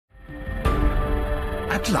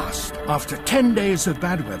At last, after 10 days of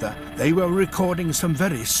bad weather, they were recording some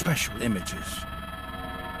very special images.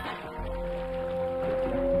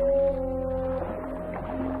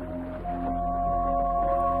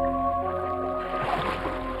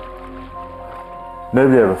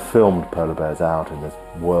 Nobody ever filmed polar bears out in this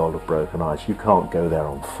world of broken ice. You can't go there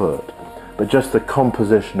on foot. But just the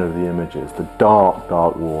composition of the images, the dark,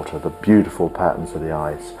 dark water, the beautiful patterns of the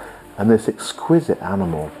ice, and this exquisite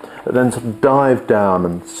animal that then sort of dived down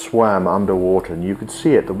and swam underwater, and you could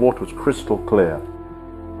see it, the water was crystal clear.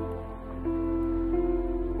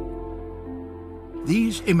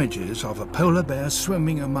 These images of a polar bear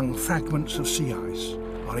swimming among fragments of sea ice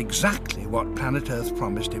are exactly what planet Earth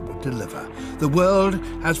promised it would deliver, the world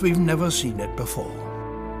as we've never seen it before.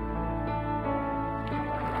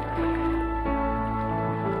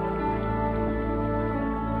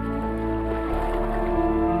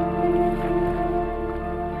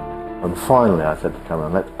 And finally I said to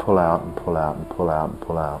Cameron, let's pull out and pull out and pull out and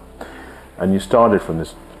pull out. And you started from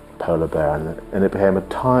this polar bear and it became a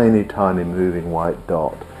tiny, tiny moving white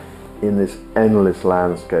dot in this endless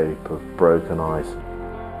landscape of broken ice.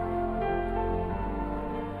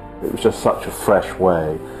 It was just such a fresh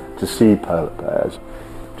way to see polar bears.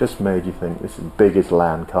 It just made you think this is the biggest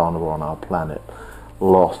land carnivore on our planet,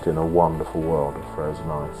 lost in a wonderful world of frozen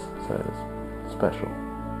ice. So it's special.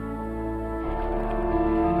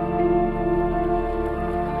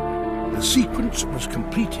 The sequence was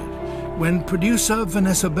completed when producer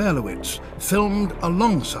Vanessa Berlowitz filmed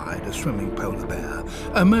alongside a swimming polar bear,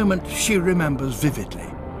 a moment she remembers vividly.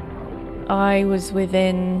 I was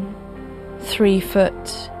within 3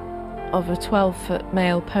 foot of a 12-foot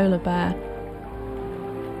male polar bear.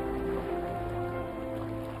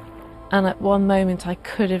 And at one moment I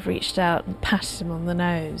could have reached out and patted him on the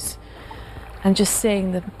nose. And just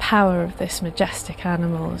seeing the power of this majestic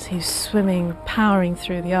animal as he's swimming, powering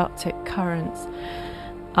through the Arctic currents,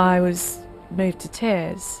 I was moved to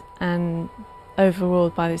tears and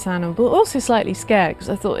overawed by this animal, but also slightly scared because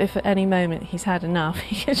I thought if at any moment he's had enough,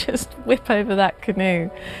 he could just whip over that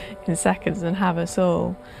canoe in seconds and have us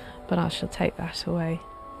all. But I shall take that away.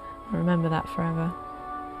 I remember that forever.